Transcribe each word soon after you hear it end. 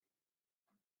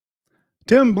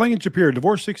Tim Blankenship here,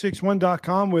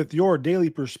 Divorce661.com with your daily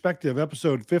perspective,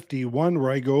 episode 51, where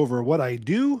I go over what I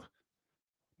do,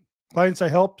 clients I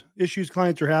helped, issues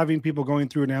clients are having, people going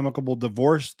through an amicable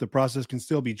divorce. The process can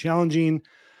still be challenging.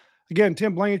 Again,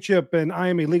 Tim Blankenship, and I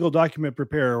am a legal document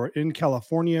preparer in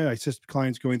California. I assist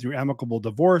clients going through amicable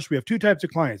divorce. We have two types of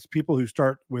clients: people who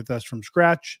start with us from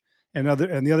scratch, and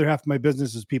the other half of my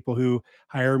business is people who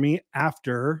hire me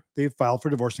after they've filed for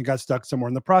divorce and got stuck somewhere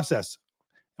in the process,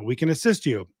 and we can assist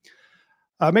you.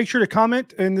 Make sure to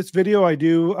comment in this video. I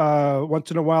do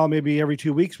once in a while, maybe every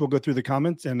 2 weeks, we'll go through the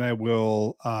comments, and I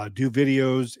will do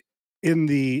videos in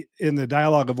the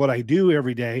dialogue of what I do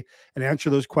every day and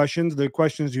answer those questions. The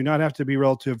questions do not have to be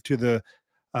relative to the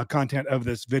content of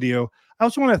this video. I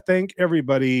also want to thank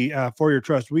everybody for your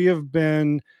trust. We have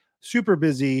been super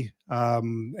busy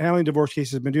handling divorce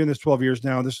cases. I've been doing this 12 years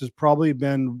now. This has probably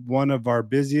been one of our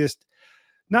busiest,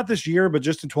 not this year, but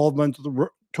just in 12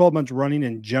 months running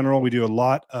in general. We do a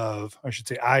lot of,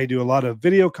 I do a lot of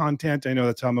video content. I know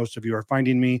that's how most of you are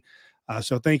finding me.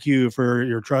 So thank you for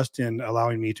your trust in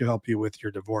allowing me to help you with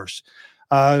your divorce.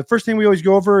 First thing we always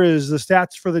go over is the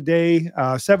stats for the day.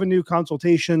 7 new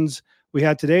consultations we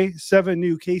had today, 7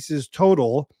 new cases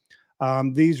total.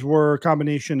 These were a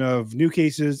combination of new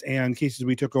cases and cases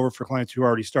we took over for clients who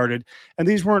already started. And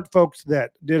these weren't folks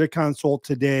that did a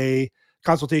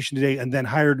consultation today and then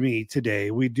hired me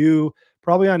today. We do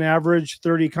probably on average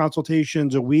 30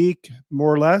 consultations a week,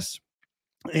 more or less.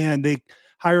 And they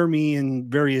hire me in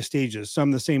various stages.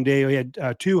 Some the same day. We had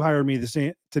 2 hire me the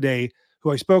same today who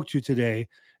I spoke to today.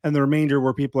 And the remainder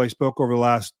were people I spoke to over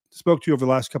the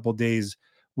last couple of days,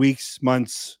 weeks,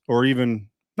 months, or even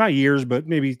not years, but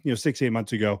maybe 6-8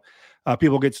 months ago.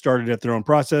 People get started at their own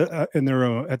process,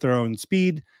 at their own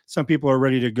speed. Some people are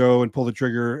ready to go and pull the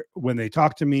trigger when they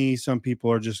talk to me. Some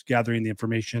people are just gathering the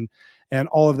information, and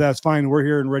all of that's fine. We're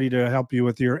here and ready to help you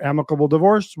with your amicable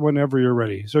divorce whenever you're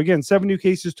ready. So again, 7 new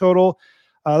cases total.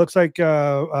 Looks like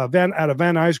out of Van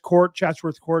Nuys Court,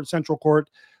 Chatsworth Court, Central Court,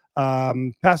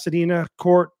 Pasadena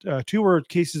Court. 2 were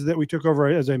cases that we took over,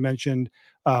 as I mentioned,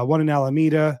 one in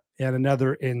Alameda and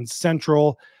another in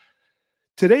Central.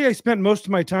 Today, I spent most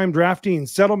of my time drafting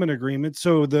settlement agreements.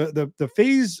 So the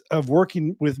phase of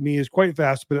working with me is quite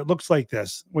fast, but it looks like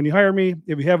this. When you hire me,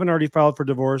 if you haven't already filed for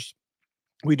divorce,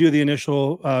 we do the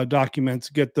initial documents,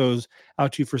 get those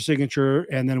out to you for signature,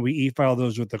 and then we e-file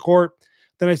those with the court.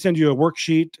 Then I send you a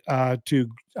worksheet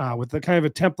with a kind of a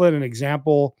template, an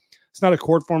example. It's not a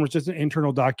court form. It's just an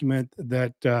internal document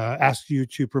that asks you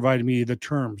to provide me the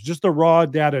terms, just the raw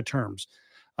data terms.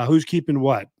 Who's keeping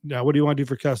what? What do you want to do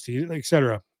for custody,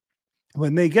 etc.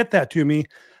 When they get that to me,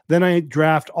 then I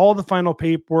draft all the final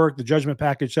paperwork, the judgment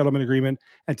package, settlement agreement.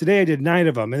 And today I did 9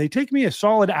 of them. And they take me a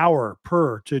solid hour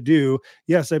per to do.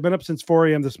 Yes, I've been up since 4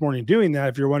 a.m. this morning doing that.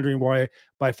 If you're wondering why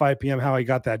by 5 p.m. how I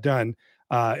got that done,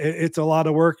 it's a lot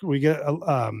of work. We get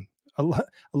a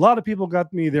lot of people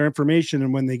got me their information.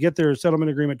 And when they get their settlement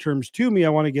agreement terms to me, I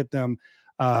want to get them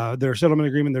their settlement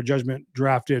agreement, their judgment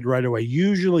drafted right away.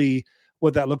 Usually,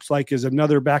 what that looks like is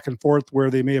another back and forth where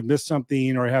they may have missed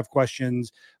something or have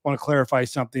questions, want to clarify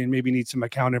something, maybe need some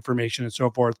account information and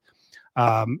so forth.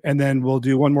 And then we'll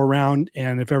do one more round.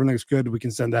 And if everything's good, we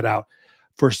can send that out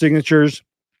for signatures.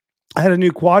 I had a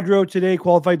new quadro today,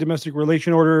 qualified domestic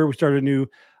relation order. We started a new,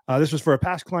 this was for a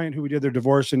past client who we did their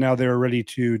divorce, and now they're ready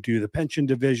to do the pension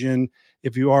division.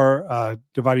 If you are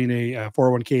dividing a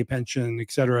 401k pension,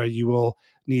 et cetera, you will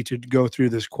need to go through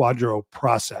this quadro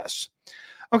process.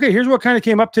 Okay, here's what kind of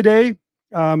came up today.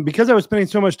 Because I was spending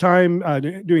so much time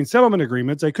doing settlement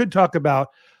agreements, I could talk about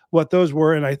what those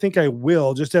were, and I think I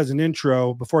will, just as an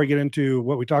intro, before I get into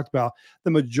what we talked about.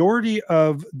 The majority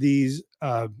of these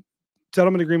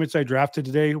settlement agreements I drafted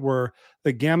today were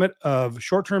the gamut of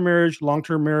short-term marriage,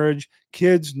 long-term marriage,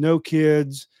 kids, no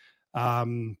kids,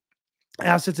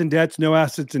 assets and debts, no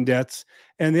assets and debts,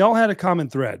 and they all had a common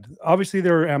thread. Obviously, they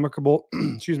were amicable,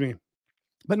 excuse me.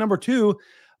 But number 2,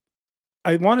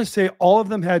 I want to say all of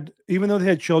them had, even though they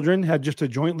had children, had just a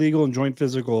joint legal and joint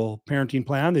physical parenting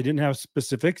plan. They didn't have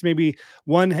specifics. Maybe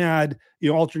one had,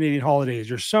 alternating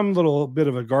holidays or some little bit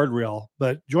of a guardrail,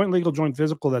 but joint legal, joint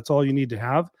physical, that's all you need to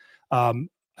have.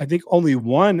 I think only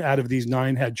 1 out of these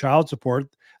 9 had child support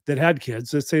that had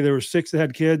kids. Let's say there were 6 that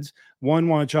had kids. 1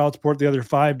 wanted child support. The other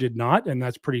 5 did not. And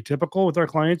that's pretty typical with our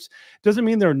clients. Doesn't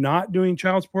mean they're not doing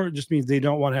child support. It just means they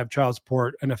don't want to have child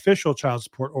support, an official child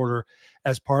support order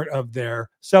as part of their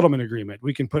settlement agreement.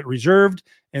 We can put reserved,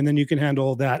 and then you can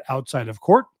handle that outside of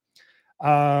court.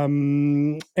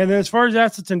 And then as far as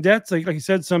assets and debts, like I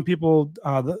said, some people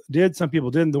did, some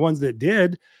people didn't. The ones that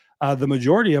did, the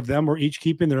majority of them were each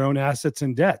keeping their own assets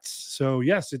and debts. So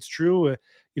yes, it's true.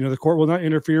 The court will not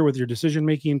interfere with your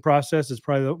decision-making process. It's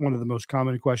probably one of the most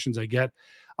common questions I get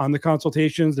on the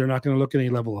consultations. They're not going to look at any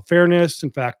level of fairness.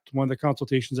 In fact, one of the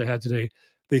consultations I had today,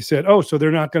 they said, oh, so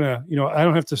they're not going to, I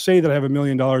don't have to say that I have $1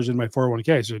 million in my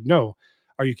 401k. I said, no.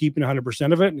 Are you keeping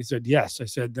 100% of it? And he said, yes. I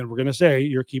said, then we're going to say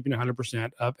you're keeping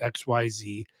 100% of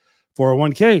XYZ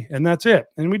 401k. And that's it.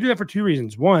 And we do that for two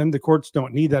reasons. One, the courts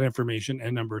don't need that information.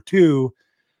 And number two,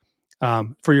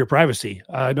 for your privacy.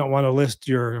 I don't want to list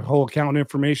your whole account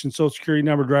information, social security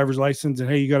number, driver's license, and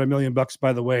hey, you got $1 million,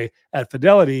 by the way, at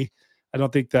Fidelity. I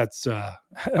don't think I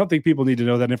don't think people need to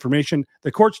know that information.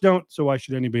 The courts don't, so why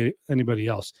should anybody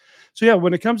else? So yeah,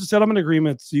 when it comes to settlement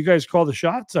agreements, you guys call the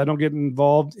shots. I don't get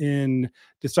involved in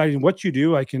deciding what you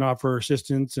do. I can offer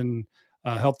assistance and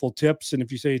helpful tips. And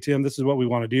if you say, Tim, this is what we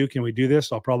want to do, can we do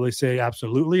this? I'll probably say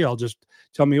absolutely. I'll just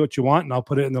tell me what you want, and I'll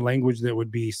put it in the language that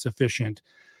would be sufficient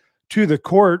to the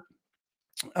court.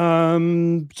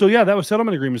 So yeah, that was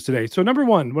settlement agreements today. So number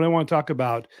one, what I want to talk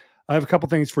about, I have a couple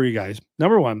things for you guys.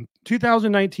 Number one,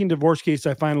 2019 divorce case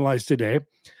I finalized today.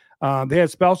 They had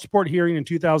spouse support hearing in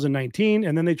 2019,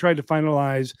 and then they tried to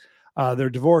finalize their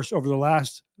divorce over the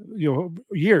last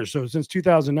years. So since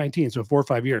 2019, so 4 or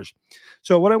 5 years.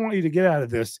 So what I want you to get out of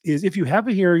this is if you have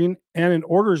a hearing and an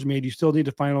order is made, you still need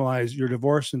to finalize your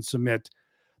divorce and submit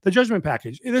the judgment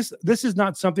package. This is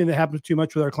not something that happens too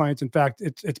much with our clients. In fact,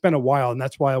 it's been a while, and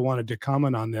that's why I wanted to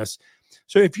comment on this.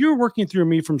 So if you're working through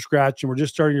me from scratch and we're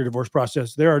just starting your divorce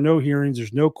process, there are no hearings,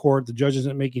 there's no court, the judge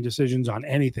isn't making decisions on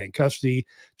anything, custody,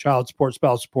 child support,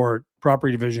 spouse support,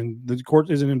 property division. The court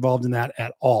isn't involved in that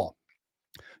at all.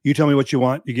 You tell me what you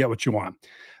want, you get what you want.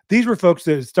 These were folks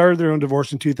that started their own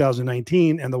divorce in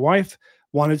 2019, and the wife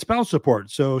wanted spouse support.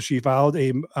 So she filed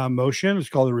a motion. It's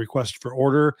called a request for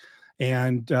order.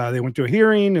 And they went to a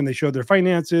hearing and they showed their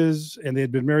finances, and they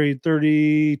had been married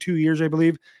 32 years, I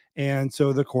believe. And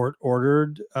so the court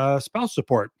ordered spouse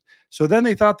support. So then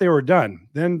they thought they were done.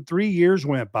 Then 3 years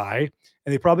went by,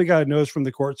 and they probably got a notice from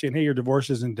the court saying, hey, your divorce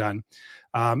isn't done.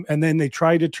 And then they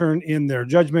tried to turn in their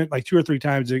judgment like 2 or 3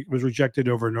 times. It was rejected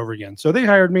over and over again. So they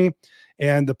hired me.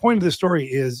 And the point of the story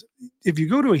is, if you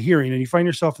go to a hearing and you find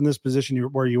yourself in this position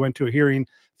where you went to a hearing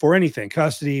for anything,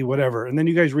 custody, whatever, and then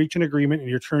you guys reach an agreement and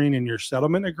you're turning in your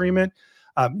settlement agreement,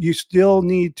 you still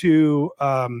need to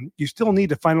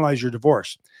finalize your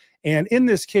divorce. And in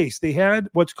this case, they had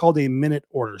what's called a minute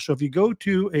order. So if you go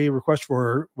to a request for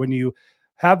order, when you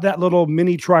have that little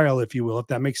mini trial, if you will, if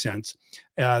that makes sense,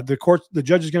 the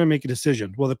judge is going to make a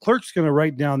decision. Well, the clerk's going to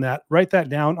write that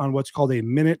down on what's called a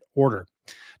minute order.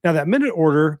 Now, that minute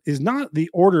order is not the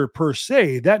order per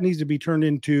se. That needs to be turned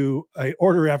into an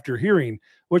order after hearing,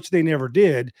 which they never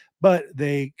did, but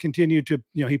they continue to,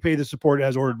 he paid the support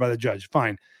as ordered by the judge.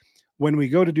 Fine. When we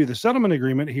go to do the settlement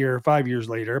agreement here 5 years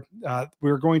later,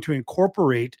 we're going to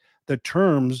incorporate the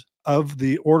terms of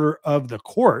the order of the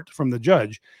court from the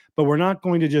judge, but we're not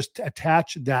going to just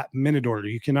attach that minute order.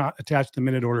 You cannot attach the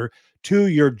minute order to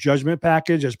your judgment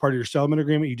package as part of your settlement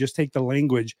agreement. You just take the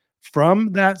language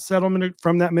from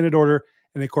that minute order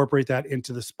and incorporate that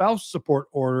into the spouse support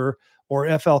order, or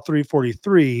FL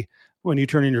 343, when you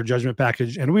turn in your judgment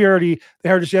package. And they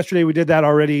hired us yesterday. We did that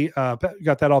already,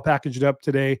 got that all packaged up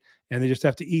today, and they just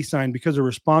have to e-sign. Because a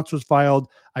response was filed,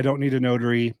 I don't need a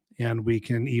notary, and we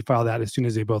can e-file that as soon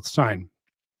as they both sign.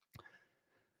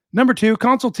 Number 2,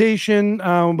 consultation.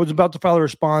 Was about to file a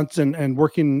response and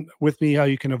working with me how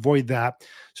you can avoid that.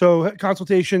 So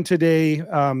consultation today,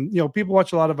 people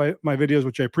watch a lot of my videos,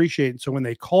 which I appreciate. So when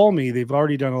they call me, they've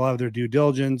already done a lot of their due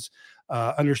diligence,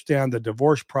 understand the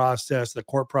divorce process, the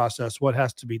court process, what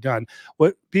has to be done.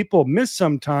 What people miss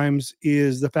sometimes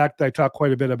is the fact that I talk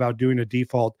quite a bit about doing a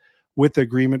default with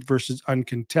agreement versus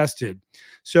uncontested.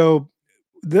 So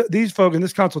these folks in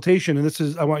this consultation,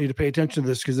 and I want you to pay attention to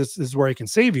this because this is where I can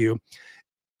save you.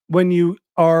 When your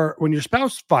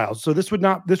spouse files, so this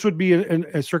would be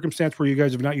a circumstance where you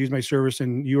guys have not used my service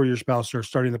and you or your spouse are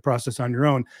starting the process on your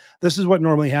own. This is what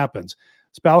normally happens.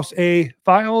 Spouse A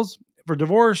files for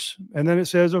divorce, and then it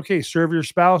says, okay, serve your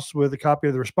spouse with a copy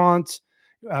of the response.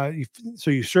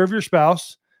 So you serve your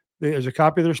spouse. There's a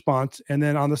copy of the response, and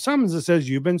then on the summons it says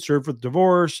you've been served with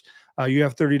divorce. You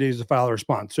have 30 days to file a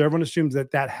response. So everyone assumes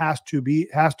that has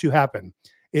to happen.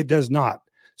 It does not.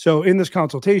 So in this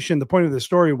consultation, the point of the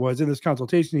story was, in this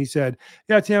consultation, he said,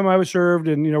 yeah, Tim, I was served,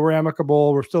 and we're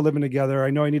amicable. We're still living together.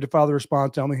 I know I need to file the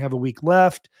response. I only have a week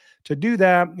left to do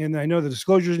that, and I know the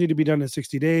disclosures need to be done in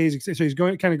 60 days. So he's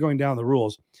going down the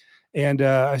rules. And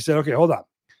I said, okay, hold on.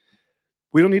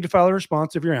 We don't need to file a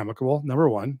response if you're amicable, number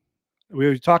one.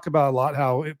 We talk about a lot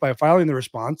how by filing the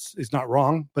response is not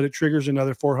wrong, but it triggers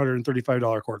another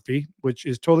 $435 court fee, which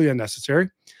is totally unnecessary.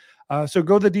 So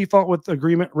go the default with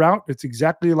agreement route. It's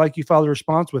exactly like you file the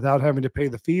response without having to pay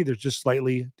the fee. There's just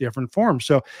slightly different forms.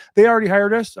 So they already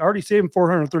hired us, already saved them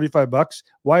 $435.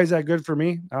 Why is that good for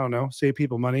me? I don't know. Save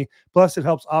people money. Plus, it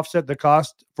helps offset the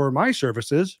cost for my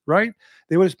services, right?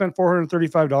 They would have spent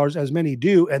 $435, as many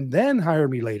do, and then hire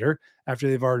me later after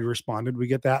they've already responded. We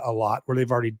get that a lot where they've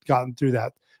already gotten through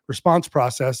that response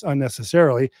process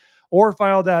unnecessarily, or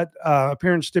file that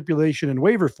appearance stipulation and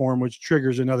waiver form, which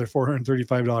triggers another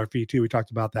 $435 fee too. We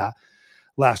talked about that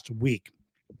last week.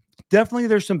 Definitely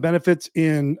there's some benefits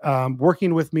in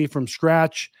working with me from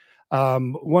scratch.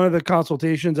 One of the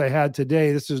consultations I had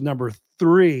today, this is number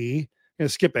 3, I'm going to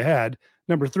skip ahead.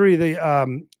 Number 3,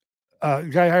 the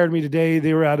guy hired me today.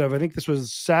 They were out of, I think this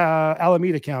was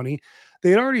Alameda County. They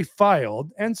had already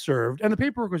filed and served, and the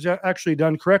paperwork was actually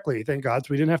done correctly, thank God. So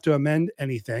we didn't have to amend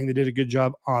anything. They did a good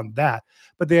job on that.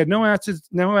 But they had no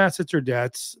assets or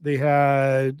debts. There's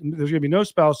going to be no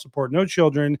spouse support, no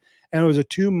children, and it was a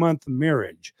 2-month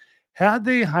marriage. Had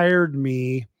they hired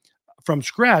me from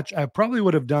scratch, I probably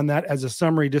would have done that as a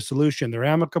summary dissolution. They're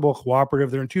amicable,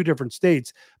 cooperative. They're in 2 different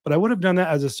states, but I would have done that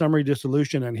as a summary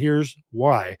dissolution, and here's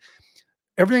why.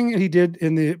 Everything he did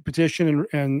in the petition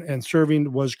and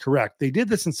serving was correct. They did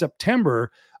this in September,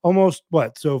 almost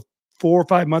 4 or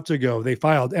 5 months ago. They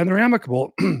filed, and they're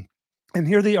amicable. And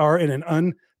here they are in an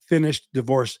unfinished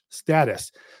divorce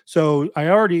status. So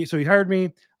he hired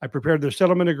me. I prepared their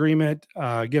settlement agreement.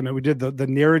 Again, we did the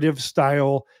narrative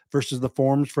style versus the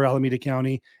forms for Alameda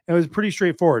County. And it was pretty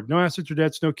straightforward. No assets or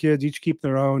debts, no kids, each keep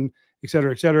their own, et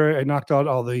cetera, et cetera. I knocked out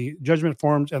all the judgment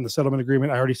forms and the settlement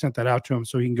agreement. I already sent that out to him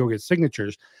so he can go get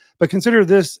signatures. But consider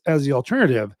this as the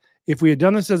alternative. If we had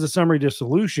done this as a summary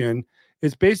dissolution,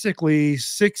 it's basically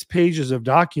 6 pages of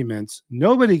documents.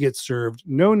 Nobody gets served.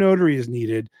 No notary is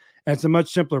needed. And it's a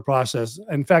much simpler process.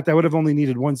 In fact, I would have only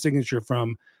needed 1 signature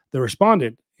from the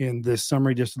respondent in this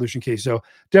summary dissolution case. So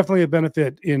definitely a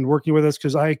benefit in working with us,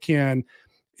 because I can,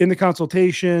 in the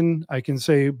consultation, I can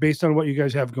say, based on what you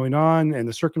guys have going on and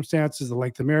the circumstances, the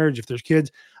length of marriage, if there's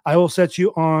kids, I will set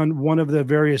you on one of the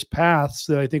various paths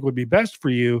that I think would be best for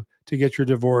you to get your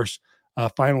divorce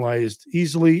finalized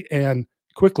easily and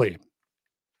quickly.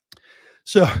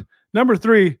 So number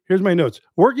 3, here's my notes.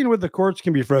 Working with the courts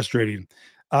can be frustrating.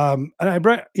 And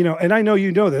I know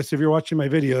you know this if you're watching my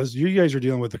videos. You guys are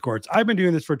dealing with the courts. I've been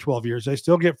doing this for 12 years. I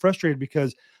still get frustrated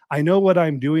because I know what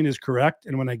I'm doing is correct.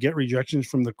 And when I get rejections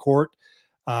from the court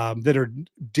that are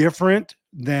different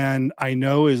than I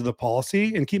know is the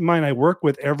policy, and keep in mind, I work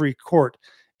with every court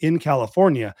in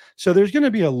California. So there's going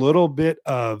to be a little bit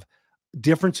of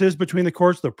differences between the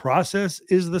courts. The process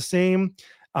is the same.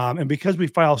 And because we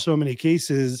file so many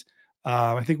cases,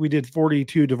 I think we did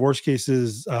 42 divorce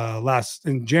cases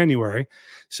in January.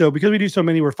 So because we do so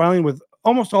many, we're filing with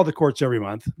almost all the courts every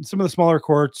month. Some of the smaller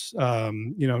courts,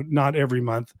 not every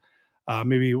month,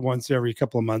 maybe once every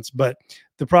couple of months. But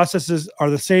the processes are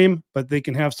the same, but they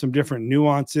can have some different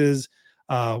nuances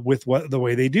with the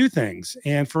way they do things.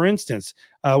 And for instance,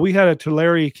 we had a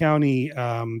Tulare County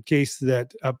case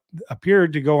that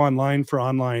appeared to go online for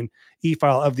online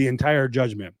e-file of the entire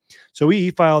judgment. So we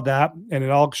e-filed that, and it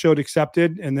all showed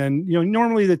accepted. And then,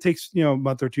 normally that takes, a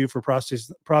month or 2 for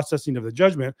processing of the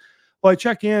judgment. Well, I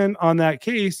check in on that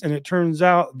case, and it turns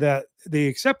out that they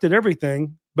accepted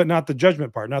everything, but not the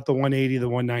judgment part, not the 180, the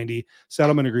 190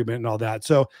 settlement agreement and all that.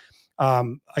 So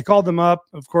I called them up.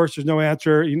 Of course, there's no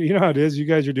answer. You know how it is. You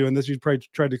guys are doing this. You probably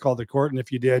tried to call the court. And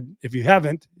if you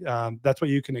haven't, that's what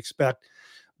you can expect.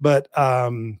 But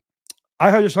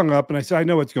I just hung up and I said, I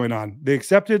know what's going on. They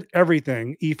accepted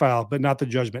everything, e-file, but not the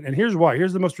judgment. And here's why.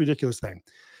 Here's the most ridiculous thing.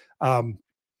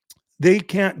 They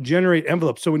can't generate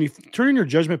envelopes. So when you turn in your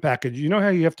judgment package, you know how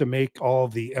you have to make all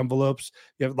the envelopes?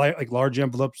 You have like large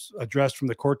envelopes addressed from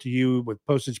the court to you with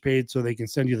postage paid so they can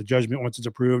send you the judgment once it's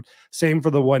approved. Same for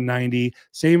the 190.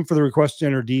 Same for the request to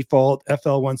enter default,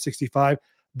 FL 165.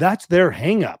 That's their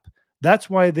hang up. That's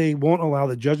why they won't allow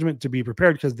the judgment to be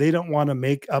prepared, because they don't want to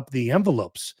make up the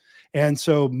envelopes. And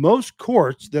so most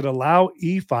courts that allow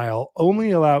e-file only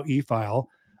allow e-file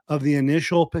of the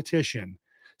initial petition.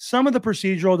 Some of the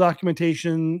procedural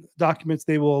documentation documents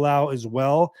they will allow as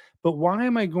well. But why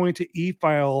am I going to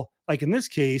e-file, like in this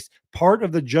case, part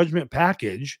of the judgment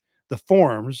package, the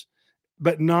forms,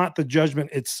 but not the judgment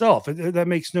itself? That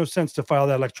makes no sense to file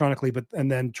that electronically,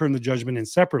 and then turn the judgment in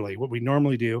separately. What we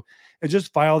normally do is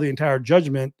just file the entire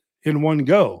judgment in one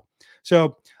go.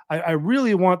 So I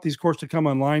really want these courts to come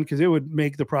online because it would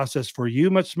make the process for you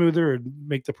much smoother, and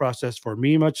make the process for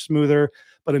me much smoother.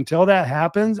 But until that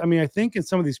happens, I mean, I think in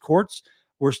some of these courts,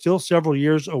 we're still several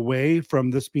years away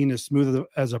from this being as smooth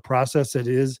as a process it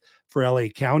is for LA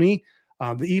County.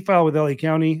 The e-file with LA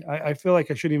County, I feel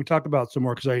like I shouldn't even talk about some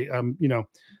more because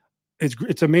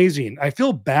it's amazing. I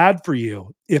feel bad for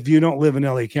you if you don't live in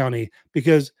LA County,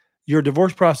 because your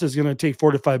divorce process is going to take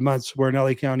 4 to 5 months, where in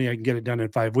LA County I can get it done in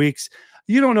 5 weeks.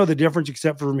 You don't know the difference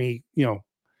except for me,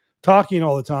 talking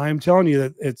all the time, telling you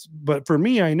that but for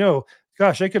me, I know,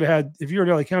 gosh, I could have had, if you're in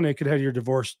LA County, I could have had your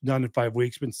divorce done in 5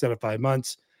 weeks instead of 5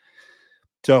 months.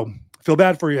 So I feel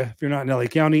bad for you if you're not in LA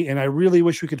County. And I really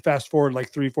wish we could fast forward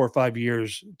like 3, 4, 5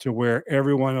 years to where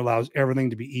everyone allows everything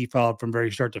to be e-filed from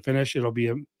very start to finish. It'll be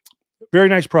a very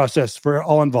nice process for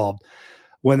all involved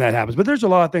when that happens. But there's a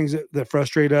lot of things that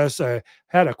frustrate us. I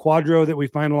had a quadro that we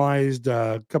finalized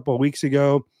a couple of weeks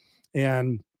ago.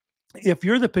 And if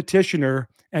you're the petitioner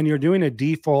and you're doing a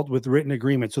default with written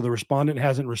agreement, so the respondent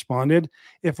hasn't responded,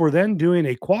 if we're then doing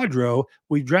a quadro,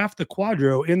 we draft the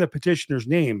quadro in the petitioner's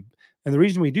name. And the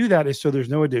reason we do that is so there's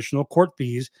no additional court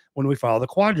fees when we file the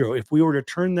quadro. If we were to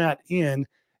turn that in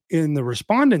the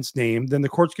respondent's name, then the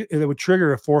courts, it would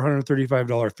trigger a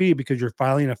 $435 fee because you're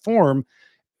filing a form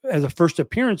as a first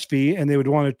appearance fee, and they would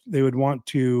want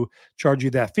to charge you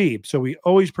that fee. So we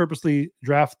always purposely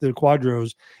draft the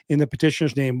quadros in the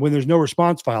petitioner's name when there's no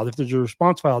response filed. If there's a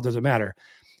response filed, it doesn't matter.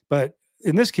 But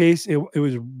in this case, it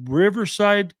was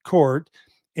Riverside Court,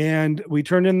 and we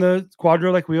turned in the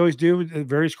quadro like we always do at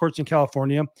various courts in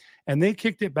California, and they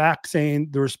kicked it back saying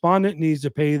the respondent needs to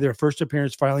pay their first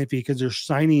appearance filing fee because they're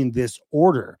signing this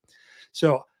order.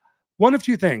 So one of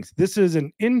two things: this is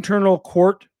an internal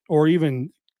court or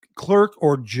even clerk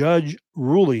or judge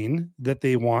ruling that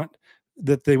they want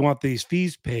these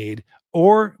fees paid,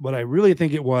 or what I really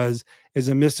think it was is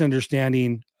a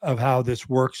misunderstanding of how this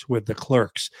works with the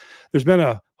clerks. There's been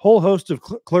a whole host of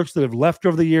clerks that have left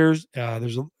over the years.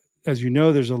 As you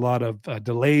know, there's a lot of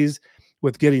delays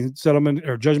with getting settlement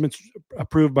or judgments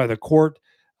approved by the court,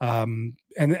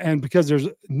 and because there's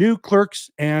new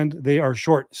clerks and they are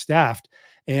short staffed.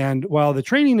 And while the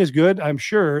training is good, I'm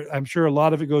sure a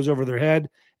lot of it goes over their head.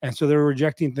 And so they're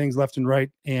rejecting things left and right.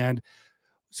 And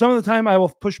some of the time I will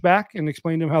push back and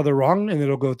explain to them how they're wrong, and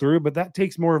it'll go through, but that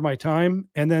takes more of my time.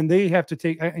 And then they have to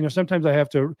take, sometimes I have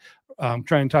to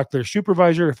try and talk to their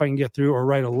supervisor if I can get through, or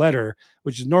write a letter,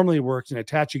 which normally works, and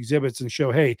attach exhibits and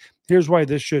show, hey, here's why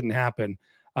this shouldn't happen.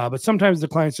 But sometimes the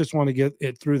clients just want to get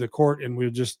it through the court, and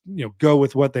we'll just, go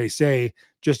with what they say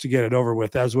just to get it over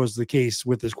with, as was the case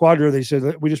with this quadro. They said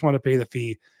that we just want to pay the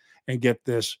fee and get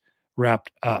this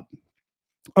wrapped up.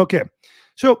 Okay.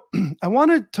 So I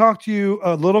want to talk to you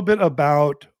a little bit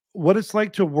about what it's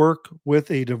like to work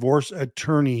with a divorce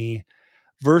attorney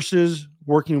versus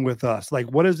working with us. Like,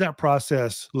 what does that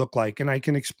process look like? And I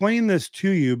can explain this to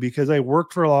you because I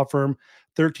worked for a law firm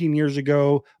 13 years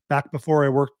ago, back before I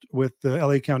worked with the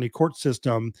LA County court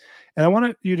system. And I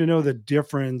wanted you to know the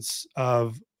difference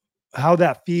of how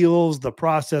that feels, the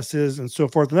processes, and so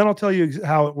forth. And then I'll tell you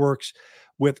how it works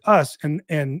with us.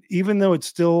 And even though it's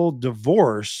still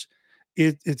divorce,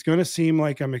 it's going to seem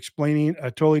like I'm explaining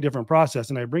a totally different process.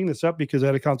 And I bring this up because I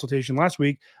had a consultation last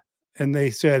week, and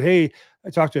they said, hey, I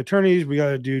talked to attorneys, we got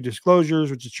to do disclosures,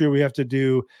 which is true. We have to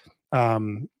do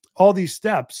all these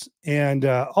steps and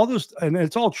all those, and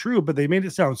it's all true, but they made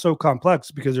it sound so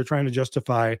complex because they're trying to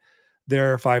justify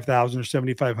their $5,000 or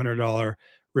 $7,500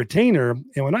 retainer.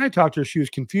 And when I talked to her, she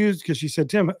was confused because she said,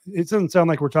 Tim, it doesn't sound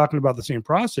like we're talking about the same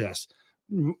process.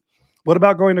 What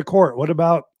about going to court? What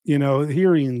about,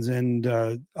 hearings and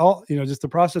all, just the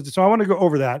process? So I want to go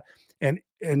over that and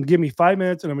give me 5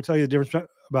 minutes, and I'm going to tell you the difference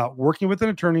about working with an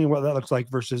attorney and what that looks like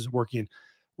versus working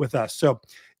with us. So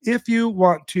if you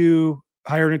want to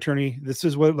hire an attorney, this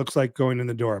is what it looks like going in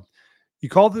the door. You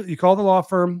call the law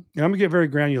firm, and I'm gonna get very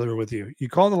granular with you. You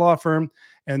call the law firm,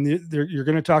 and you're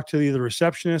going to talk to either the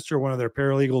receptionist or one of their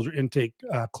paralegals or intake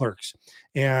clerks,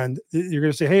 and you're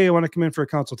going to say, "Hey, I want to come in for a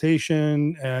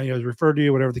consultation," refer to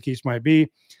you, whatever the case might be.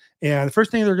 And the first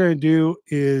thing they're going to do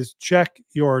is check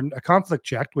a conflict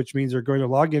check, which means they're going to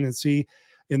log in and see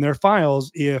in their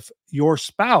files if your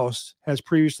spouse has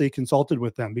previously consulted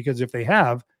with them, because if they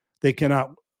have, they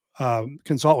cannot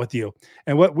consult with you.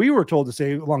 And what we were told to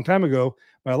say a long time ago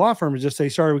by a law firm is just say,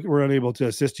 sorry, we're unable to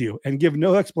assist you, and give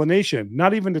no explanation,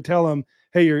 not even to tell them,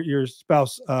 hey, your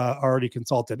spouse already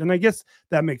consulted. And I guess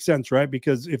that makes sense, right?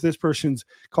 Because if this person's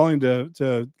calling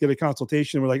to get a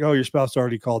consultation, we're like, oh, your spouse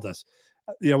already called us.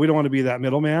 We don't want to be that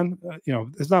middleman.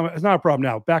 It's not a problem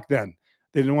now. Back then,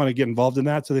 they didn't want to get involved in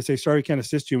that. So they say, sorry, can't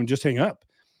assist you, and just hang up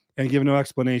and give no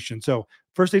explanation. So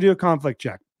First, they do a conflict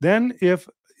check. Then if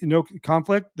no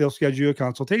conflict, they'll schedule a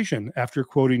consultation. After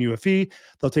quoting you a fee,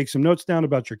 they'll take some notes down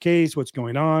about your case, what's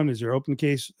going on, is there open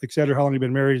case, et cetera, how long you've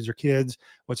been married, is there kids,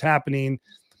 what's happening,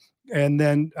 and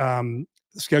then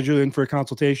schedule in for a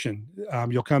consultation.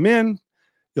 You'll come in,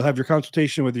 you'll have your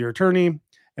consultation with your attorney,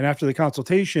 and after the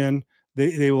consultation,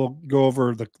 they will go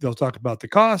over they'll talk about the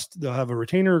cost, they'll have a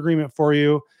retainer agreement for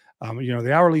you,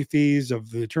 the hourly fees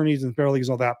of the attorneys and paralegals,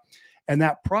 all that. And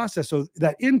that process, so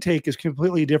that intake is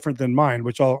completely different than mine,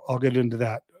 which I'll get into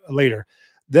that later.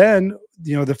 Then,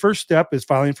 the first step is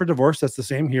filing for divorce. That's the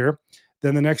same here.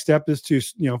 Then the next step is to,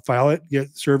 file it,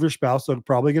 serve your spouse. So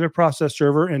probably get a process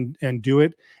server and do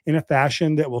it in a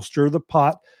fashion that will stir the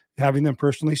pot, having them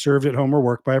personally served at home or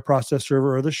work by a process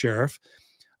server or the sheriff.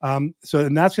 And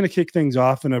that's going to kick things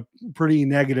off in a pretty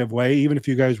negative way, even if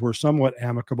you guys were somewhat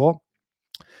amicable.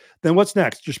 Then what's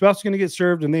next? Your spouse is going to get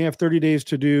served and they have 30 days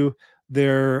to do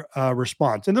their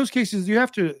response. In those cases, you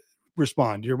have to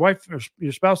respond. Your wife or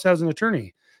your spouse has an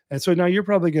attorney. And so now you're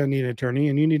probably going to need an attorney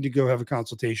and you need to go have a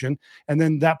consultation. And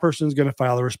then that person is going to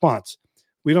file a response.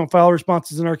 We don't file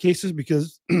responses in our cases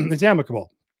because it's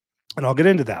amicable. And I'll get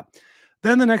into that.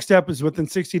 Then the next step is within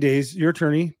 60 days, your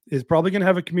attorney is probably going to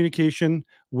have a communication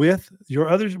with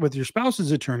your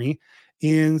spouse's attorney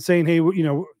in saying, hey,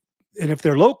 and if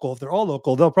they're local, if they're all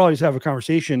local, they'll probably just have a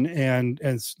conversation and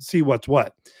see what's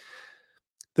what.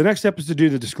 The next step is to do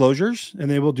the disclosures, and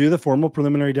they will do the formal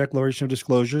preliminary declaration of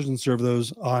disclosures and serve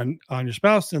those on your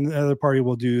spouse, and the other party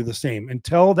will do the same.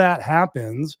 Until that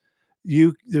happens,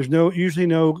 there's usually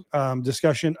no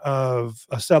discussion of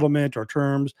a settlement or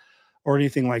terms or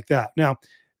anything like that. Now,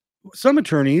 some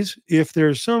attorneys, if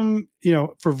there's some,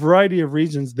 for a variety of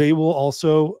reasons, they will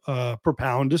also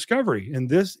propound discovery. And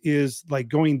this is like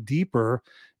going deeper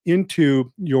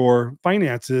into your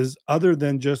finances other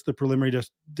than just the preliminary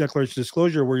declaration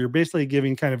disclosure, where you're basically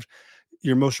giving kind of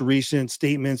your most recent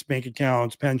statements, bank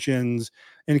accounts, pensions,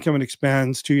 income and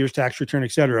expense, 2 years tax return,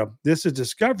 et cetera. This is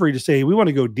discovery to say, we want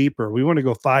to go deeper. We want to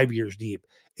go 5 years deep,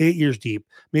 8 years deep.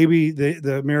 Maybe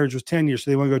the marriage was 10 years,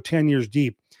 so they want to go 10 years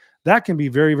deep. That can be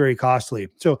very, very costly.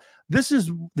 So this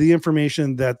is the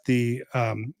information that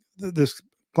this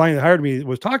client that hired me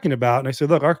was talking about. And I said,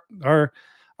 look,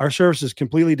 our service is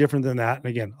completely different than that. And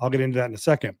again, I'll get into that in a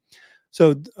second.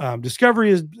 So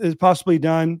discovery is possibly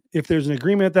done. If there's an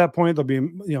agreement at that point, there'll be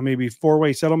maybe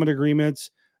 4-way settlement agreements,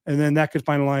 and then that could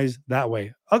finalize that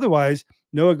way. Otherwise,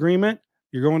 no agreement,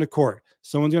 you're going to court.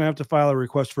 Someone's going to have to file a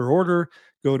request for order.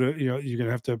 You're going to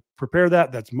have to prepare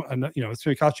that. That's it's going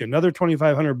to cost you another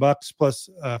 $2,500 plus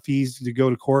fees to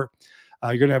go to court.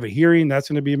 You're going to have a hearing. That's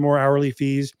going to be more hourly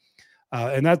fees.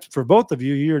 And that's for both of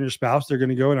you, you and your spouse. They're going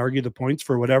to go and argue the points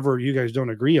for whatever you guys don't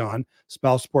agree on,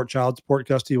 spouse support, child support,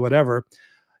 custody, whatever.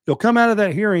 You'll come out of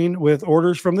that hearing with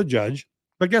orders from the judge.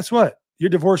 But guess what? Your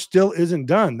divorce still isn't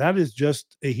done. That is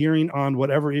just a hearing on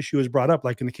whatever issue is brought up,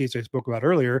 like in the case I spoke about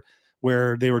earlier,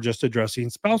 where they were just addressing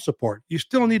spouse support. You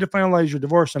still need to finalize your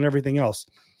divorce and everything else.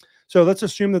 So let's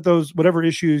assume that whatever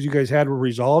issues you guys had were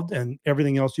resolved and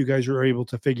everything else you guys are able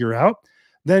to figure out.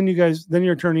 Then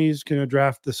your attorneys can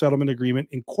draft the settlement agreement,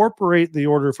 incorporate the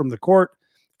order from the court,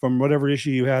 from whatever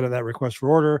issue you had of that request for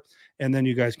order, and then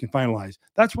you guys can finalize.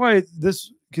 That's why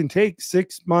this can take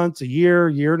 6 months, a year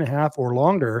and a half, or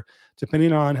longer,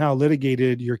 depending on how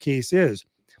litigated your case is.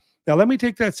 Now, let me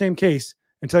take that same case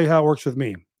and tell you how it works with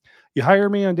me. You hire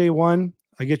me on day one,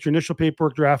 I get your initial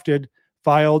paperwork drafted,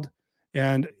 filed,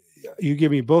 and you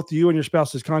give me both you and your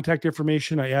spouse's contact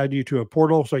information. I add you to a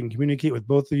portal so I can communicate with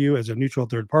both of you as a neutral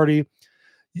third party.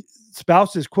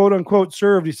 Spouse is quote unquote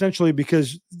served essentially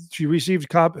because she received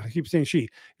I keep saying she.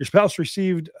 Your spouse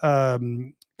received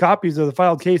copies of the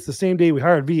filed case the same day we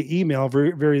hired via email,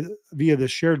 via the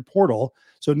shared portal.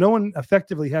 So no one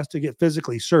effectively has to get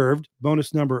physically served.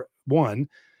 Bonus number one.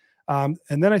 And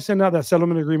then I send out that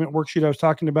settlement agreement worksheet I was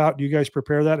talking about. You guys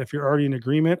prepare that. If you're already in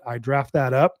agreement, I draft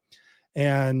that up.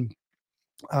 And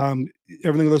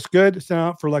everything looks good. Send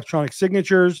out for electronic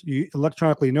signatures. You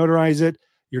electronically notarize it.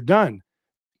 You're done.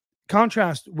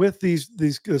 Contrast with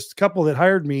this couple that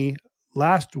hired me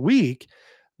last week,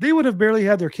 they would have barely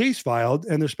had their case filed,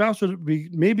 and their spouse would be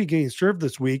maybe getting served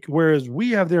this week, whereas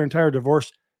we have their entire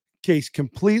divorce case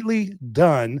completely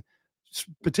done,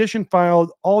 petition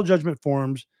filed, all judgment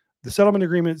forms, the settlement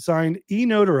agreement signed,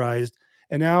 e-notarized,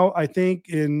 and now I think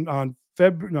on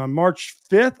March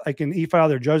 5th, I can e-file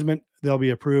their judgment. They'll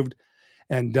be approved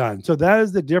and done. So that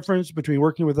is the difference between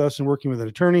working with us and working with an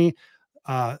attorney,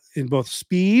 in both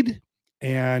speed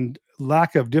and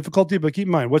lack of difficulty. But keep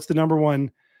in mind, what's the number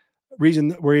one reason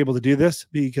that we're able to do this?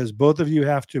 Because both of you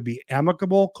have to be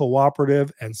amicable,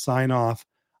 cooperative, and sign off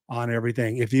on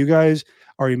everything. If you guys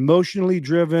are emotionally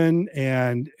driven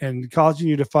and causing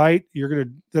you to fight,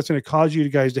 that's gonna cause you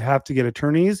guys to have to get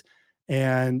attorneys,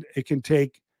 and it can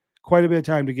take quite a bit of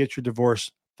time to get your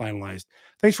divorce finalized.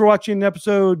 Thanks for watching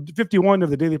episode 51 of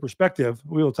the Daily Perspective.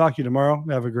 We will talk to you tomorrow.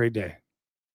 Have a great day.